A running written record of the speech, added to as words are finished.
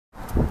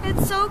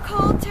It's so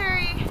cold,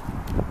 Terry.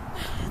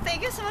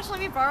 Thank you so much for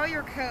letting me borrow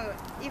your coat,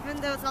 even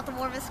though it's not the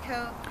warmest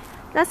coat.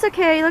 That's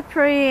okay, you look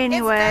pretty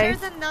anyway.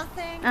 It's better than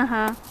nothing.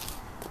 Uh-huh.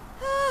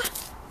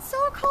 So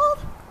cold.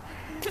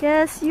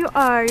 Yes, you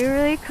are. You're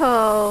really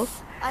cold.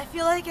 I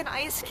feel like an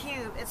ice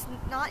cube. It's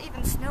not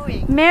even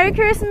snowing. Merry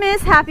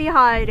Christmas, happy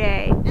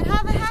holiday. And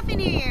have a happy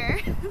new year.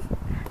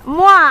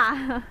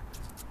 Mwah!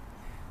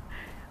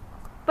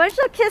 Bunch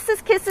of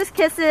kisses, kisses,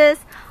 kisses.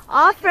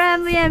 All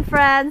family and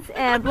friends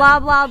and blah,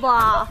 blah,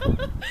 blah.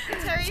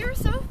 Terry, you're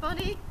so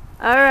funny.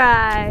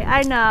 Alright,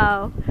 I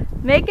know.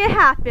 Make it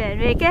happen.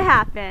 Make it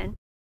happen.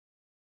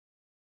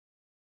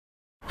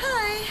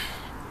 Hi.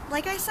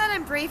 Like I said,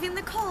 I'm braving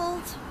the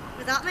cold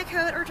without my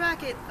coat or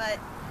jacket, but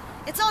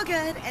it's all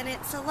good, and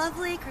it's a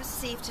lovely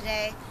Christmas Eve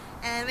today.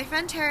 And my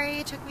friend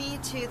Terry took me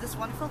to this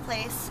wonderful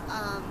place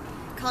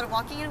called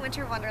Walking in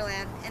Winter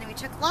Wonderland, and we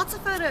took lots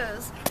of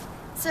photos.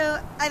 So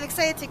I'm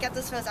excited to get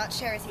those photos out and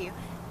share with you.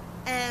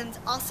 And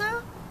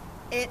also,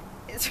 it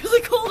is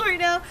really cold right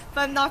now,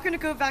 but I'm not going to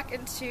go back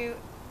into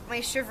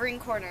my shivering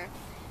corner.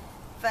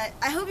 But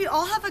I hope you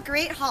all have a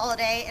great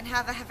holiday and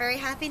have a very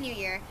happy new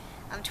year.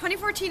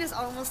 2014 is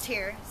almost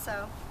here,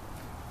 so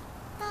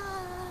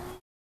bye.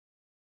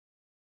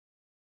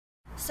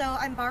 So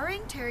I'm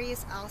borrowing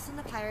Terry's Alice in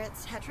the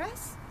Pirates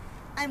headdress.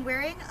 I'm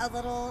wearing a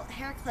little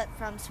hair clip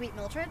from Sweet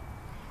Mildred,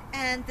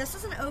 and this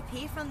is an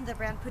OP from the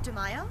brand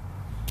Putumayo.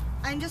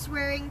 I'm just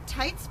wearing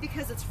tights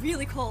because it's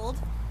really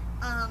cold,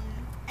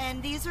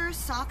 and these are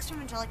socks from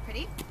Angelic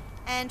Pretty,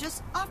 and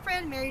just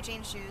off-brand Mary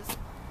Jane shoes.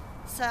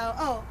 So,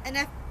 oh, and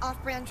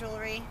off-brand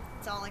jewelry.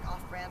 It's all like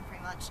off-brand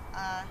pretty much.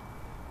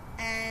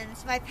 And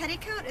my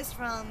petticoat is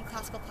from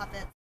Classical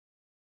Puppets.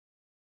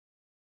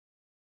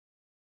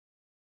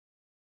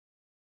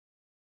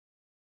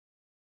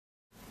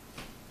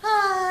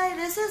 Hi,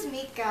 this is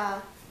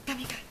Mika.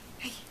 Mika,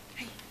 hey,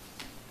 hey,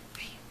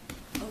 hey.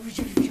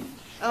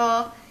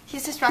 Oh,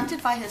 he's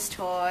distracted by his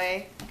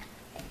toy.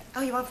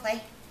 Oh, you want to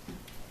play?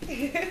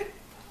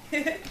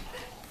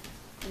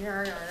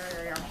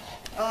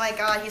 Oh my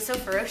god, he's so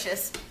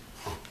ferocious.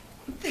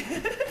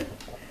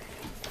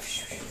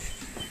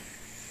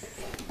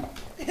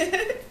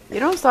 You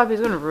don't stop, he's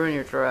gonna ruin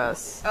your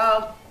dress.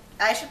 Oh,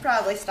 I should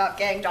probably stop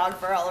getting dog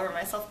fur all over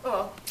myself.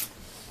 Oh.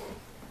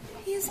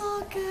 He's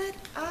all good.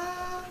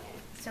 Ah,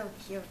 so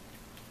cute.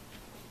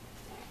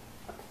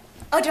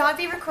 Oh, do you want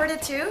to be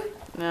recorded too?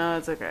 No,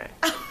 it's okay.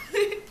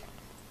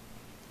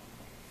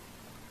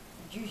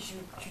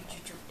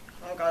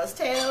 Oh god, his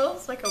tail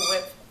is like a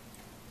whip.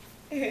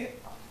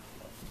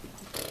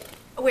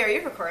 Wait, are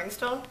you recording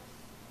still?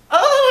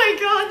 Oh my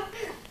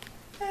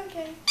god!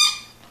 Okay.